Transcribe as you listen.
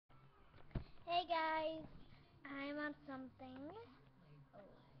Hey guys, I'm on something.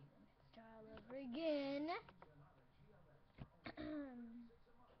 Oh, start all over again.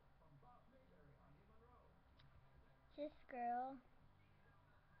 This girl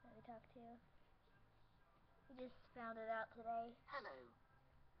that we talked to, we just found it out today. Hello.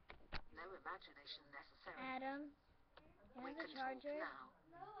 No imagination necessary. Adam, you We have the can charger? talk now.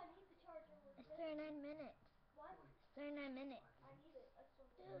 No, I need the charger. It's 39 minutes. What? It's 39 minutes. I need it. That's what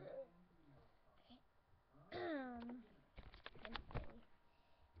Let's see. Hi.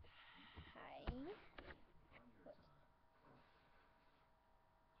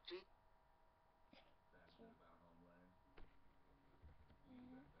 G. That's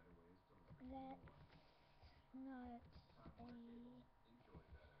not a word.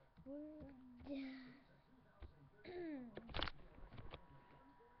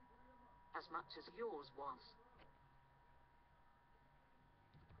 As much as yours was.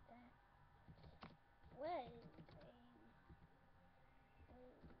 That was a word.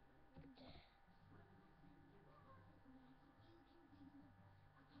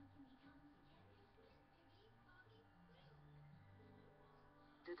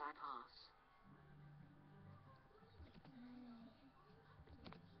 Did I pass?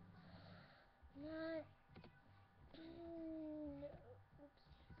 Not. No. Oops.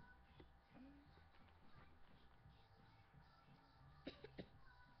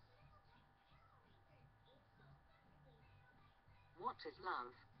 What is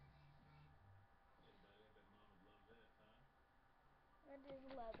love? What is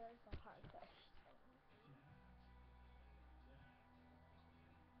love? That's a hard question.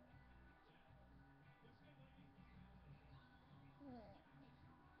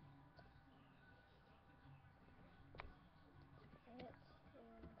 Let's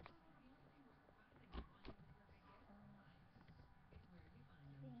see.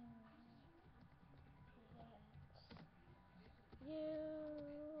 You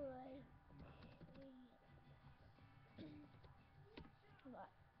like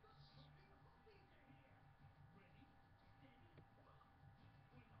what?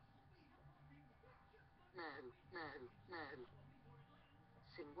 No, no, no.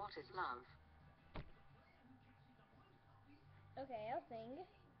 Sing what is love? Okay, I'll sing.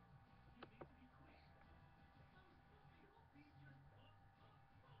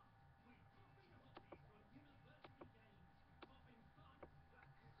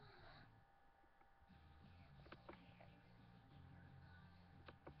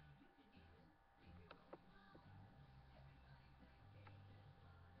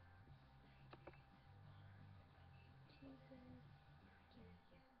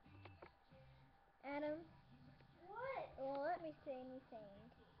 Adam, What? it won't let me say anything.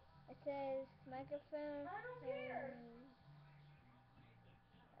 It says microphone. I don't care.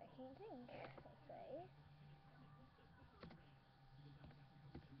 I can't sing. Let's say.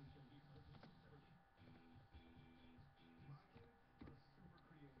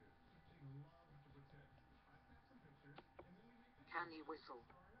 Can you whistle?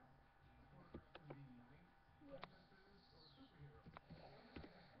 Yes.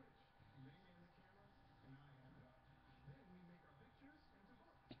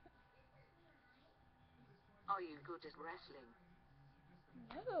 Are you good at wrestling?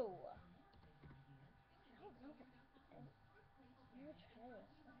 No. I don't know. I've never tried this before.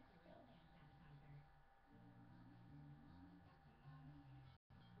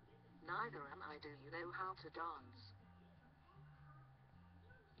 Neither am I. Do you know how to dance?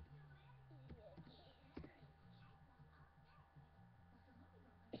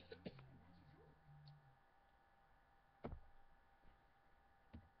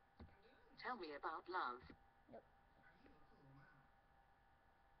 Tell me about love. Nope.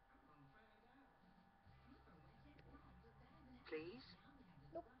 Please?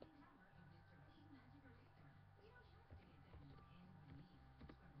 Nope.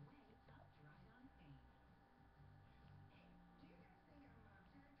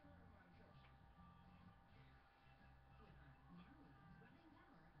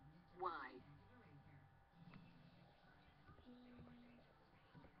 Why?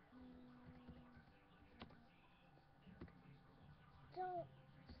 Don't to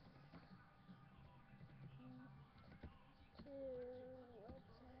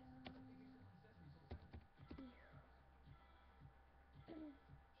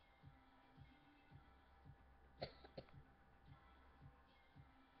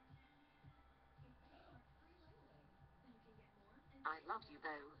I love you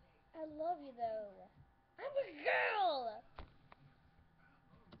though. I love you though. I'm a girl.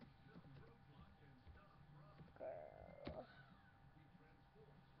 Girl.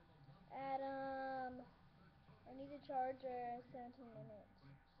 Adam. charger. 17 minutes.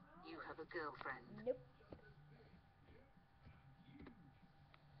 You have a girlfriend. Nope.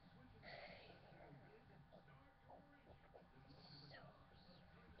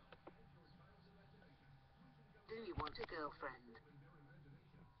 Do you want a girlfriend? No.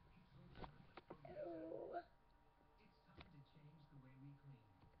 No.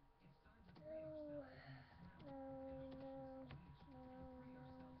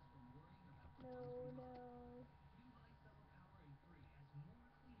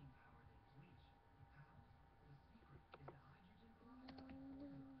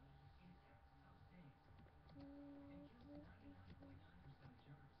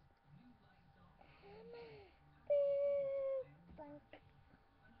 Blank.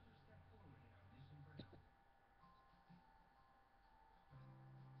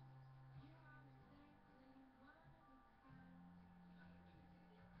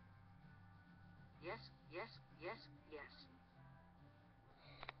 Yes, yes, yes, yes.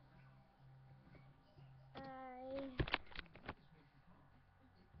 I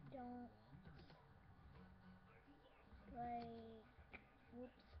don't like.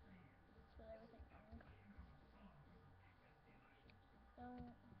 Whoops. Spell everything wrong.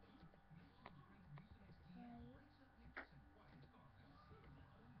 Don't like.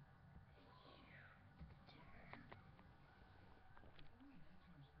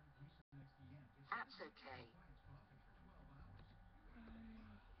 That's okay.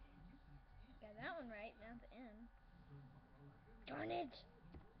 Got that one right. Now the N. Darn it!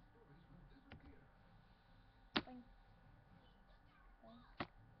 Blank. Blank.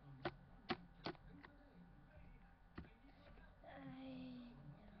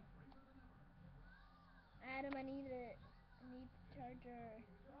 Adam, I need it. I need the charger.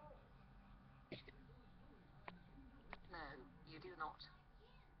 No, you do not.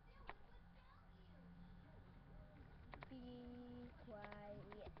 Be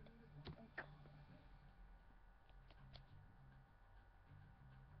quiet.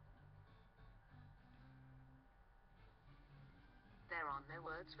 There are no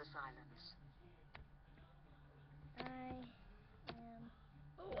words for silence. I am.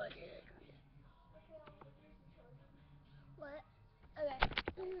 Oh, I did. What? Okay.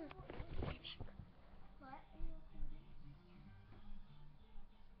 What?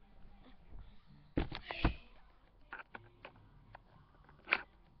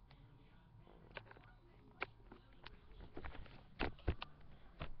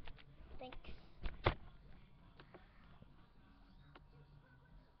 Thanks.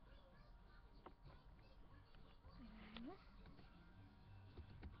 Your master.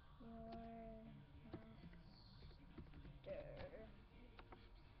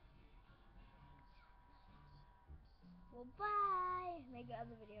 Well, bye. Make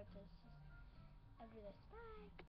another video after this.